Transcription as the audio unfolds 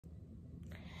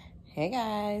Hey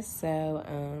guys,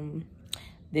 so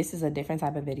this is a different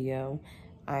type of video.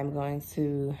 I'm going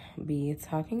to be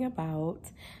talking about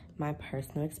my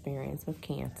personal experience with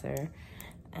cancer.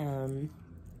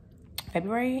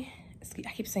 February,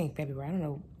 I keep saying February, I don't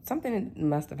know, something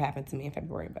must have happened to me in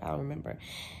February, but I don't remember.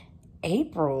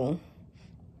 April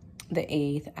the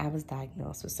 8th, I was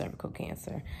diagnosed with cervical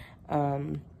cancer.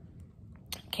 Came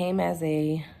as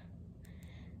a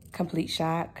complete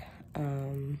shock.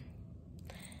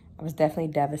 I was definitely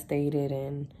devastated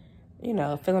and, you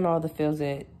know, feeling all the feels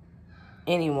that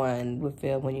anyone would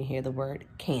feel when you hear the word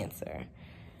cancer.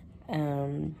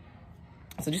 So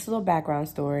just a little background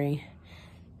story.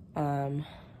 I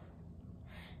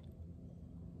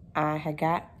had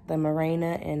got the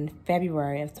Mirena in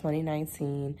February of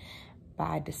 2019.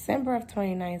 By December of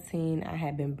 2019, I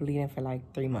had been bleeding for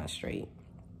like 3 months straight.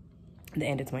 The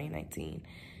end of 2019.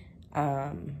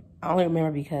 I only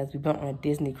remember because we went on a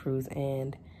Disney cruise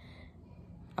and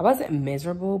I wasn't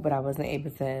miserable, but I wasn't able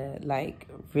to like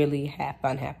really have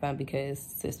fun because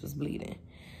sis was bleeding.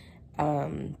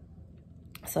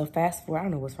 So fast forward, I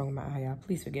don't know what's wrong with my eye, y'all.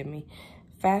 Please forgive me.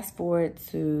 Fast forward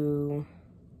to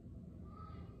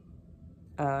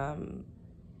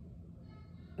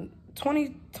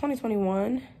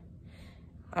 2021.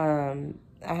 I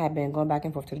had been going back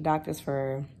and forth to the doctors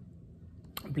for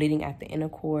bleeding at the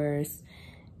intercourse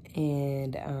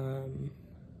and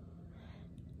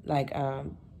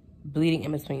bleeding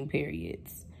in between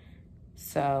periods.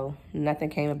 So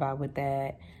nothing came about with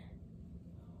that.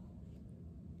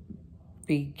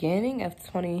 Beginning of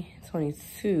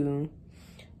 2022,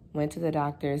 went to the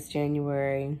doctors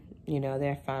January, you know,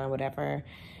 they're fine, whatever.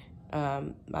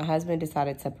 My husband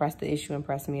decided to press the issue and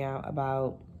press me out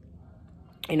about,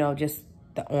 you know, just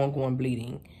the ongoing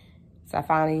bleeding. So I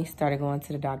finally started going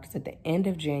to the doctors at the end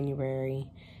of January,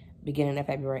 beginning of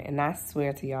February. And I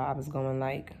swear to y'all, I was going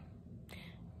like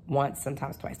once,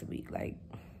 sometimes twice a week. Like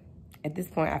at this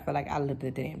point, I feel like I lived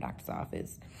at the damn doctor's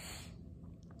office.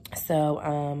 So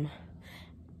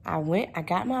I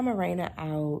got my Mirena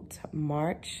out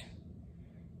March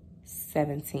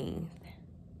 17th.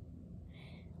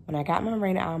 When I got my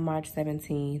Mirena out on March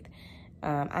 17th,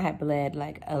 I had bled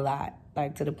like a lot,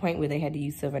 like to the point where they had to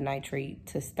use silver nitrate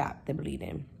to stop the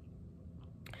bleeding.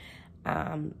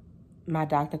 My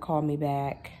doctor called me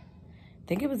back. I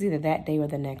think it was either that day or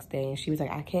the next day. And she was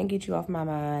like, I can't get you off my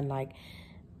mind. Like,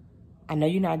 I know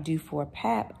you're not due for a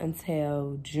PAP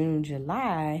until June,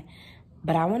 July,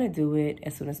 but I want to do it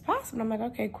as soon as possible. I'm like,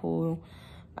 okay, cool.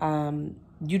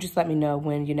 You just let me know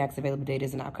when your next available date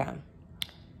is and I'll come.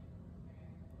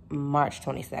 March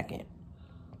 22nd.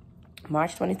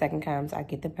 March 22nd comes, I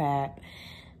get the PAP.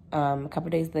 A couple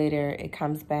days later, it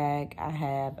comes back. I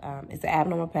have, it's an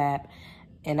abnormal PAP,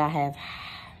 and I have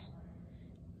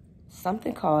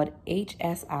something called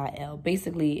HSIL.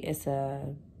 Basically, it's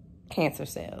a cancer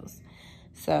cells.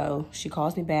 So she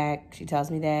calls me back, she tells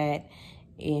me that,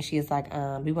 and she is like,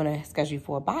 we want to schedule you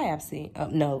for a biopsy.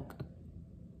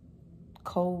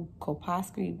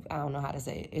 Colposcopy, I don't know how to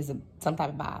say it. It's some type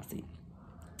of biopsy.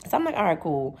 So I'm like, all right,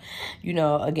 cool. You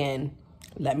know, again,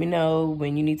 let me know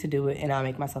when you need to do it and I'll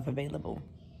make myself available.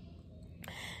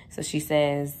 So she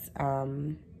says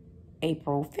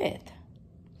April 5th.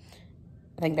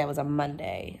 I think that was a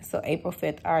Monday. So April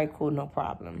 5th, all right, cool, no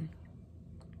problem.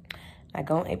 I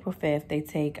go on April 5th. They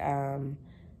take,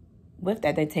 with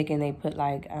that, they put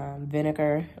like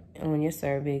vinegar on your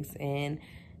cervix, and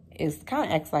it's kind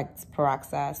of acts like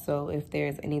peroxide. So if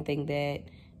there's anything that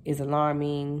is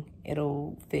alarming,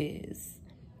 it'll fizz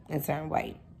and turn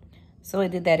white. So it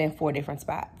did that in 4 different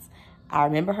spots. I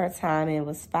remember her timing. It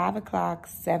was 5 o'clock,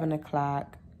 7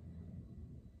 o'clock,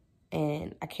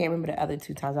 and I can't remember the other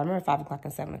 2 times. I remember 5 o'clock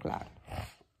and 7 o'clock.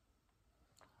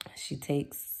 She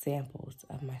takes samples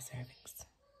of my cervix.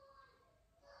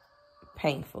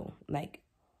 Painful, like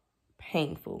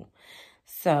painful.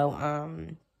 So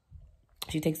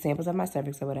she takes samples of my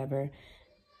cervix or whatever,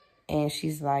 and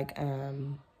she's like,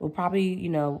 we'll probably, you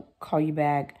know, call you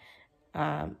back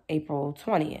April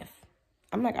 20th.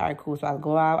 I'm like, all right, cool. So I'll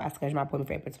go out. I schedule my appointment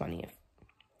for April 20th.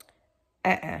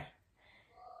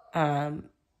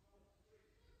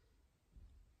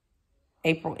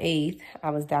 April 8th, I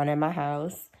was down at my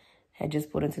house, had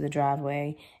just pulled into the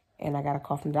driveway, and I got a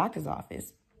call from the doctor's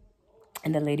office.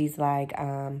 And the lady's like,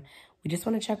 we just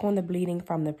want to check on the bleeding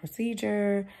from the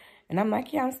procedure. And I'm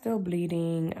like, yeah, I'm still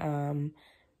bleeding.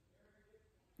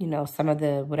 You know, some of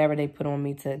the, whatever they put on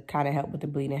me to kind of help with the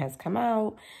bleeding has come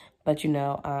out. But, you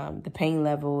know, the pain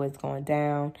level is going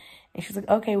down. And she's like,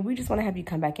 okay, we just want to have you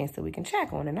come back in so we can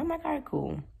check on it. And I'm like, all right,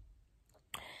 cool.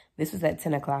 This was at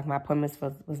 10 o'clock. My appointment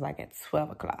was like at 12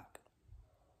 o'clock.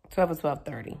 12 or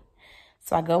 12:30.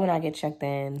 So I go and I get checked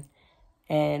in,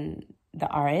 and the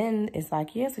RN is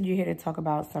like, yeah, so you're here to talk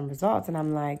about some results. And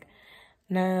I'm like,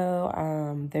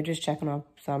 no, they're just checking on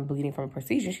some bleeding from a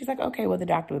procedure. She's like, okay, well, the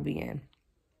doctor will be in.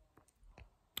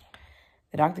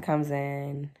 The doctor comes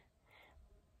in,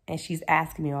 and she's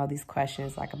asking me all these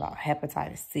questions, like about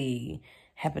hepatitis C,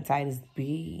 hepatitis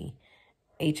B,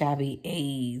 HIV,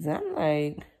 AIDS. And I'm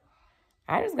like,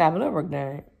 I just got blood work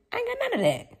done. I ain't got none of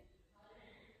that.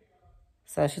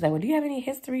 So she's like, well, do you have any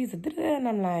histories? And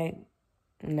I'm like,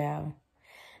 no.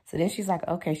 So then she's like,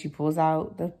 okay, she pulls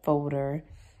out the folder,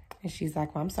 and she's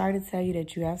like, well, I'm sorry to tell you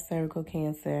that you have cervical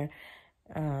cancer.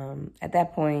 At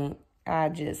that point, I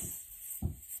just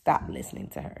stopped listening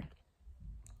to her.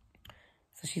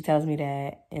 So she tells me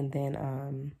that, and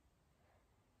then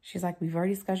she's like, we've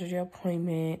already scheduled your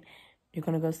appointment. You're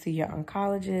going to go see your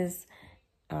oncologist,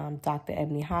 Dr.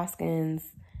 Ebony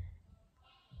Hoskins,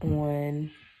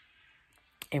 on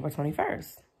April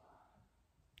 21st.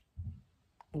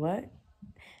 What?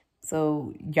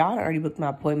 So y'all already booked my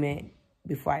appointment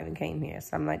before I even came here.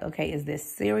 So I'm like, okay, is this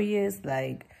serious?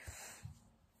 Like,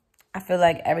 I feel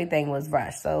like everything was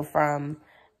rushed. So from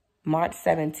March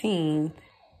 17th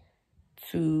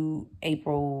to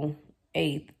April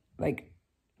 8th, like,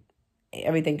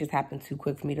 everything just happened too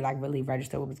quick for me to, like, really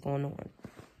register what was going on.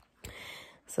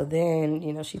 So then,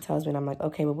 you know, she tells me, and I'm like,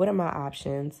 okay, well, what are my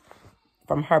options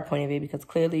from her point of view? Because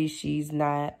clearly she's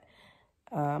not,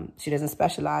 she doesn't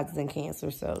specialize in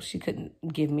cancer, so she couldn't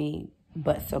give me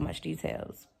but so much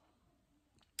details.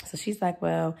 So she's like,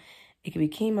 well, it could be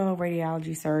chemo,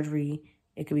 radiology, surgery.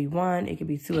 It could be 1, it could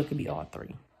be 2, it could be all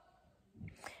 3.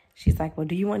 She's like, well,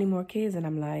 do you want any more kids? And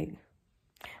I'm like,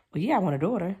 well, yeah, I want a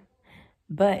daughter.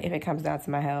 But if it comes down to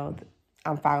my health,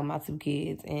 I'm fine with my 2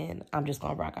 kids, and I'm just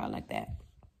going to rock out like that.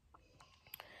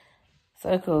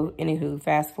 So cool. Anywho,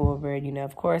 fast forward, you know,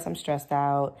 of course, I'm stressed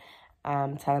out.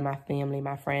 I'm telling my family,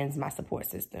 my friends, my support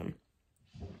system.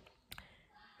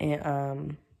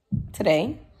 And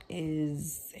today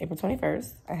is April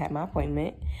 21st. I had my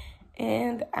appointment,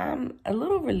 and I'm a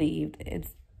little relieved.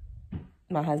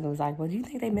 My husband was like, well, do you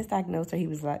think they misdiagnosed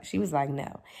her? She was like,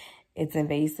 no. It's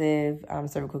invasive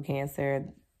cervical cancer.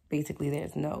 Basically,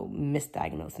 there's no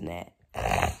misdiagnosing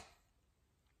that.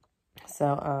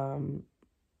 So,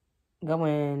 go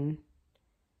in.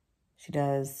 She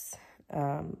does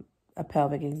a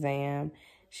pelvic exam.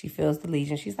 She feels the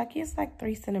lesion. She's like, yeah, it's like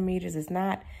 3 centimeters. It's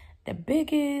not the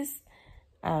biggest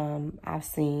I've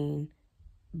seen,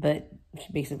 but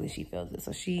basically she feels it.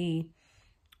 So she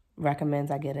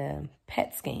recommends I get a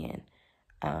PET scan.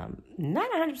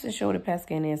 Not 100% sure what a PET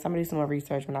scan is. So I'm going to do some more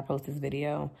research when I post this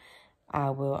video. I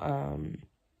will,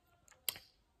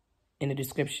 in the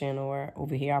description or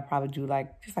over here, I'll probably do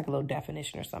like, just like a little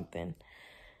definition or something.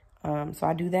 So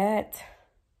I do that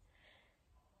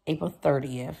April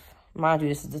 30th. Mind you,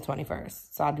 this is the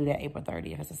 21st. So I'll do that April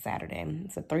 30th. It's a Saturday.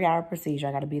 It's a 3-hour procedure.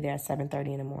 I got to be there at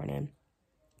 7:30 in the morning.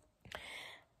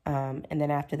 And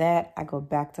then after that, I go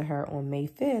back to her on May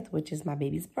 5th, which is my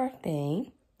baby's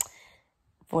birthday,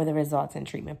 for the results and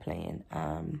treatment plan.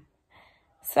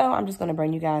 So I'm just going to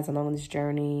bring you guys along on this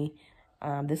journey.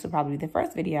 This will probably be the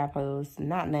first video I post.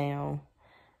 Not now,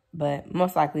 but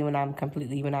most likely when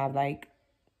I've like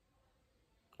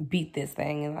beat this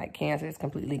thing and like cancer is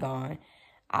completely gone,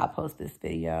 I'll post this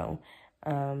video.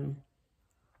 But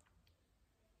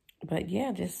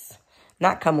yeah, just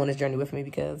not come on this journey with me,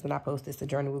 because when I post this, the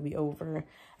journey will be over.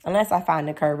 Unless I find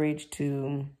the courage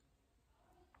to,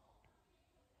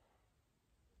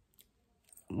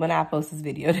 when I post this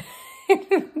video,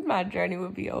 my journey will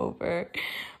be over.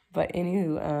 But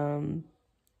anywho,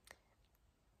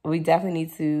 we definitely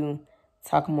need to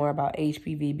talk more about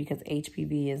HPV, because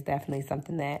HPV is definitely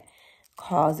something that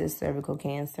causes cervical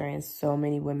cancer, and so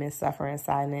many women suffer in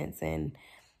silence. And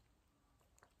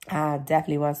I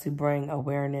definitely want to bring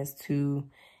awareness to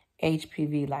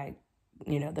HPV, like,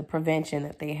 you know, the prevention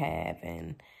that they have,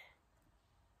 and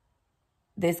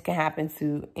this can happen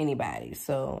to anybody.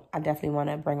 So I definitely want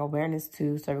to bring awareness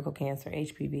to cervical cancer,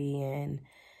 HPV, and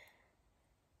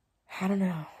I don't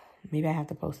know, maybe I have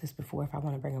to post this before if I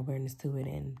want to bring awareness to it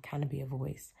and kind of be a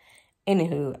voice.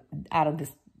 Anywho, I'll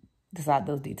just decide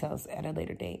those details at a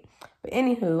later date. But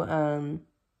anywho,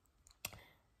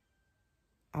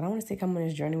 I don't want to say come on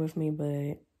this journey with me,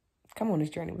 but come on this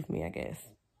journey with me, I guess.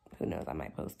 Who knows, I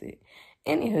might post it.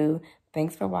 Anywho,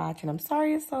 thanks for watching. I'm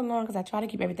sorry it's so long, because I try to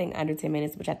keep everything under 10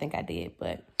 minutes, which I think I did.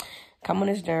 But come on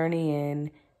this journey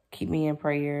and keep me in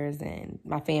prayers, and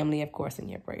my family, of course, in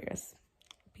your prayers.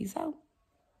 Peace out.